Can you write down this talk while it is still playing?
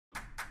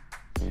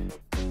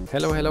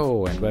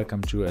Hello and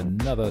welcome to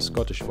another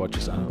Scottish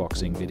Watches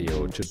unboxing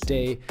video.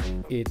 Today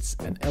it's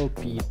an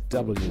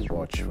LPW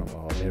watch from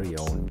our very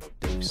own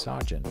Dave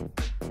Sargent.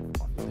 On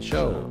with the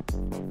show.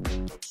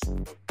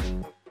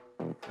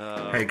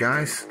 Hey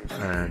guys,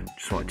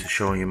 just wanted to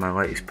show you my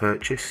latest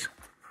purchase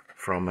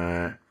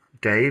from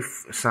Dave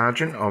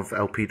Sargent of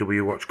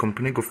LPW Watch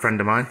Company, good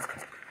friend of mine.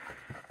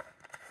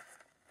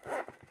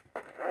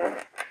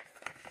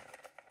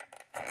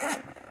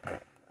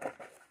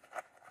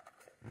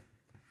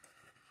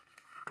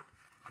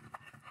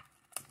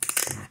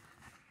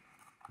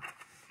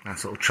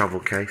 Nice little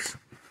travel case,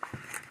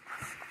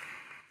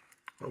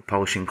 little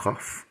polishing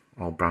cloth,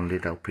 all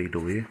branded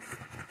LPW.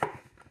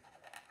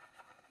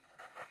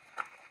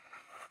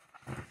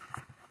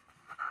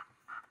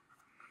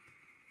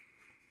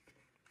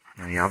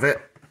 There you have it.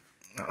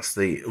 That's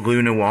the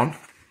Lunar 1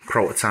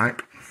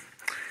 prototype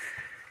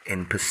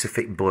in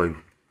Pacific Blue.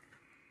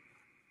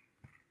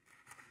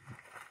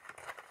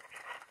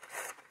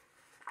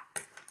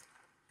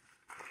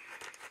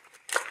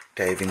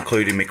 Dave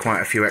included me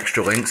quite a few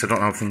extra links. I don't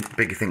know how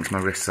big he thinks my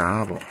wrists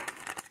are, but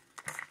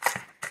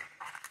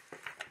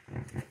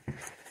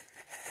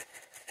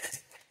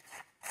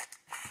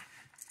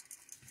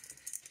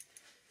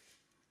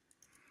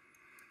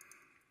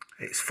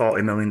it's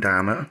 40mm in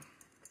diameter.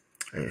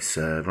 It's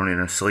running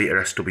a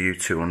Sleater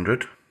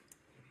SW200.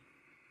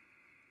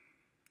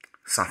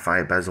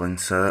 Sapphire bezel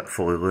insert,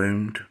 fully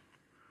loomed,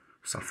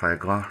 sapphire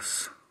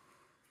glass.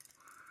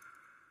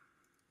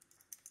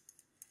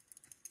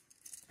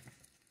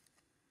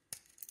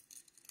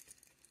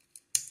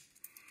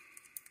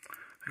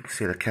 You can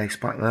see the case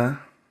back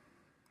there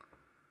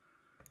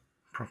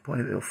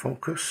properly, it'll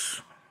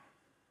focus.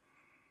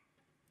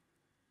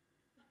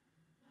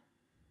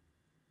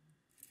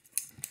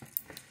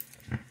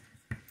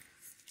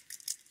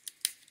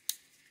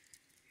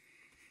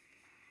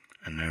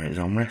 And there it is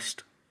on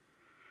wrist.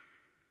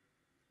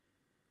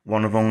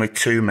 One of only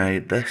two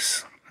made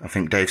this. I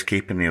think Dave's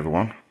keeping the other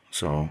one,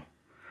 so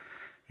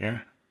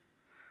yeah,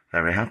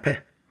 very happy.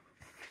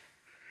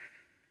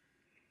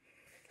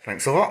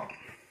 Thanks a lot.